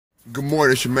Good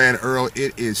morning, it's your man Earl.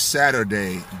 It is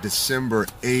Saturday, December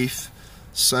 8th.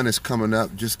 Sun is coming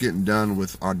up, just getting done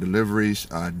with our deliveries,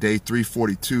 day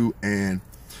 342. And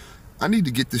I need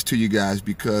to get this to you guys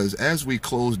because as we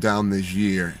close down this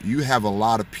year, you have a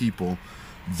lot of people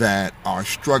that are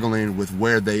struggling with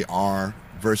where they are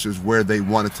versus where they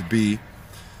want it to be.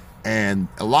 And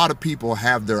a lot of people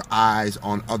have their eyes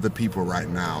on other people right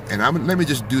now. And let me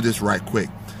just do this right quick.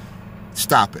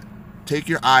 Stop it. Take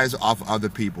your eyes off other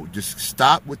people. Just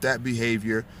stop with that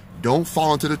behavior. Don't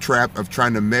fall into the trap of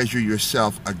trying to measure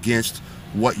yourself against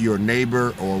what your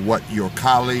neighbor or what your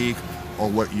colleague or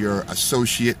what your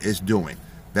associate is doing.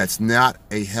 That's not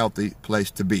a healthy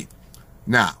place to be.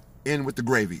 Now, in with the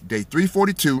gravy. Day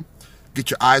 342,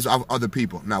 get your eyes off other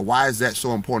people. Now, why is that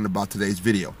so important about today's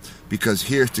video? Because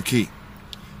here's the key.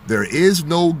 There is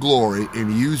no glory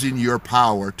in using your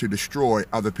power to destroy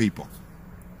other people.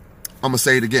 I'm going to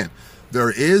say it again. There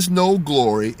is no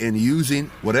glory in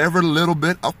using whatever little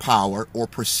bit of power or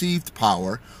perceived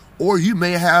power, or you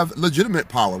may have legitimate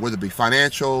power, whether it be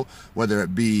financial, whether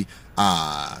it be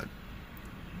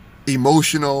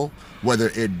emotional, whether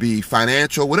it be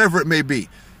financial, whatever it may be.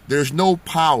 There's no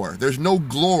power. There's no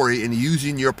glory in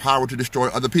using your power to destroy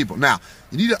other people. Now,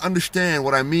 you need to understand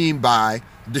what I mean by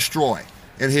destroy.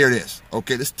 And here it is.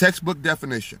 Okay, this textbook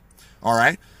definition. All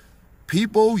right.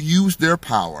 People use their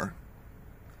power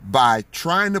by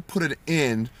trying to put an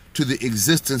end to the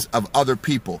existence of other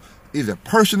people, either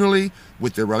personally,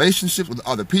 with their relationships with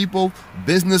other people,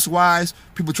 business-wise.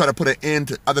 People try to put an end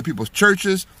to other people's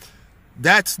churches.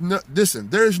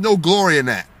 Listen, there is no glory in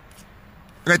that.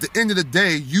 And at the end of the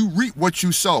day, you reap what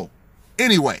you sow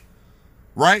anyway,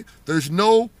 right? There's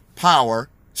no power,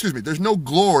 there's no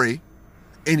glory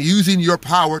in using your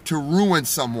power to ruin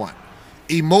someone,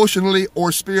 emotionally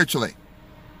or spiritually,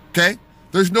 okay?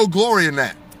 There's no glory in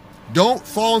that. Don't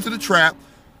fall into the trap,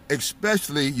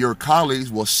 especially your colleagues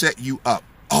will set you up.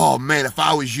 Oh man, if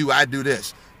I was you, I'd do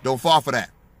this. Don't fall for that.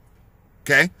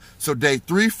 Okay? So day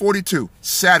 342,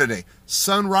 Saturday,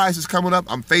 sunrise is coming up.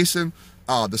 I'm facing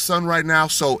the sun right now,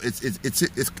 so it's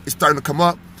starting to come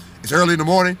up. It's early in the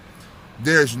morning.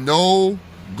 There's no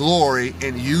glory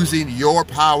in using your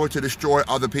power to destroy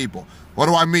other people. What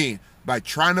do I mean? By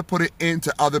trying to put it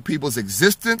into other people's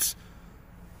existence,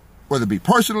 whether it be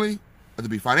personally, whether it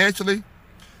be financially,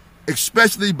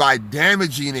 especially by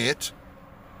damaging it,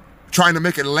 trying to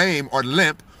make it lame or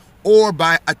limp, or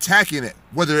by attacking it,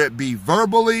 whether it be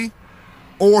verbally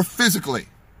or physically.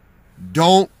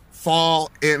 Don't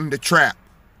fall in the trap,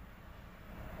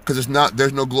 because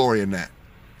there's no glory in that.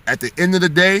 At the end of the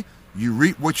day, you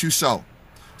reap what you sow.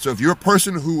 So if you're a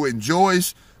person who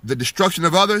enjoys the destruction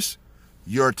of others,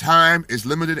 your time is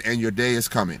limited and your day is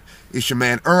coming. It's your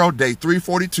man Earl, day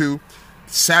 342.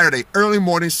 Saturday, early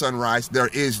morning sunrise. There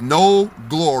is no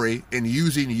glory in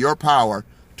using your power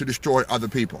to destroy other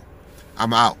people.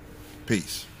 I'm out.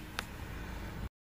 Peace.